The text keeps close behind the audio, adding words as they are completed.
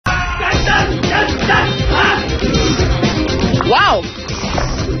Wow.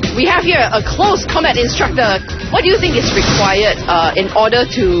 We have here a close combat instructor. What do you think is required in order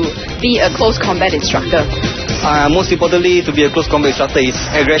to be a close combat instructor? Most importantly, to be a close combat instructor is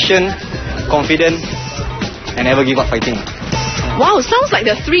aggression, confidence, and never give up fighting. Wow, sounds like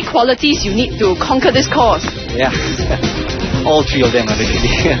the 3 qualities you need to conquer this course. Yeah, all 3 of them are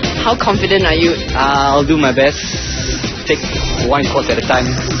basically. How confident are you? I'll do my best. Take 1 course at a time.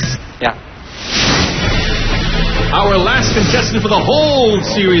 Yeah. Our last contestant for the whole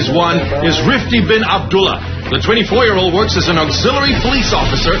Series 1 is Rifdi Bin Abdullah. The 24-year-old works as an auxiliary police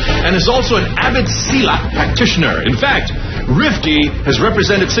officer and is also an avid Silat practitioner. In fact, Rifdi has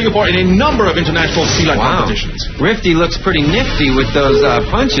represented Singapore in a number of international Silat competitions. Rifdi looks pretty nifty with those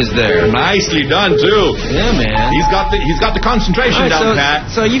punches there. Nicely done, too. Yeah, man. He's got the concentration down pat.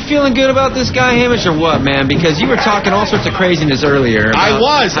 So you feeling good about this guy, Hamish, or what, man? Because you were talking all sorts of craziness earlier. I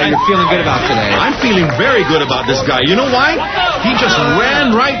was. How you're feeling good about today. I'm feeling very good about this guy. You know why? He just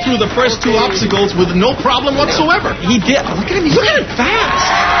ran right through the first 2 obstacles with no problem whatsoever. He did. Look at him. He's running fast.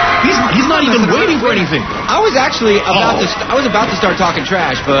 He's not even waiting for anything. I was actually about to start talking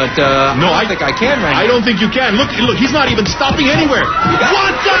trash, but no, I think I can right now. I don't think you can. Look, he's not even stopping anywhere.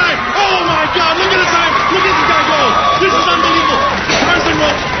 One time! Oh my God! Look at the time! Look at this guy go! This is unbelievable! Carson,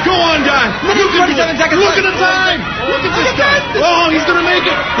 go on, guy! You can do it. Look at the time! Look at this guy! Oh, he's gonna make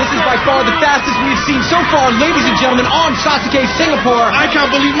it! This is by far the fastest we've seen so far, ladies and gentlemen, on Sasuke Singapore. I can't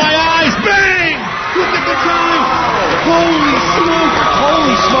believe my eyes! Bang! Look at the time! Holy smoke!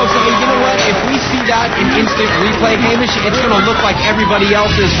 Holy smokes! Hey, you know what? If we see that in instant replay, Hamish, it's going to look like everybody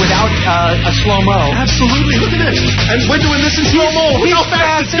else's without a slow-mo. Absolutely. Look at this. And we're doing this in slow-mo. Look how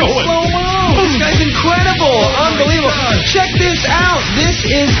fast it's going. Slow-mo. This guy's incredible. Unbelievable. Check this out.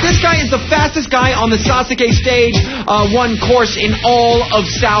 This guy is the fastest guy on the Sasuke stage 1 course in all of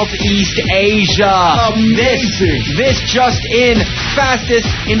Southeast Asia. Amazing. This just in, fastest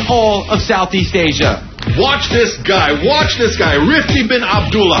in all of Southeast Asia. Watch this guy. Rifdi Bin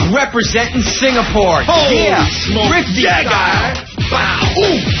Abdullah. Representing Singapore. Holy smoke. Rifdi guy. Wow.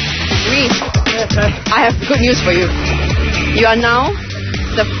 Reese, I have good news for you. You are now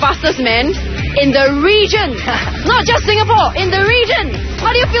the fastest man in the region. Not just Singapore, in the region.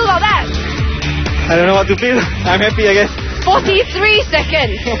 How do you feel about that? I don't know what to feel. I'm happy, I guess. 43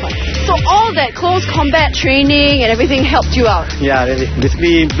 seconds. So all that close combat training and everything helped you out? Yeah,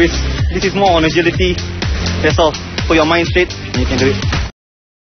 basically, this is more on agility. That's all. Put your mind straight and you can do it.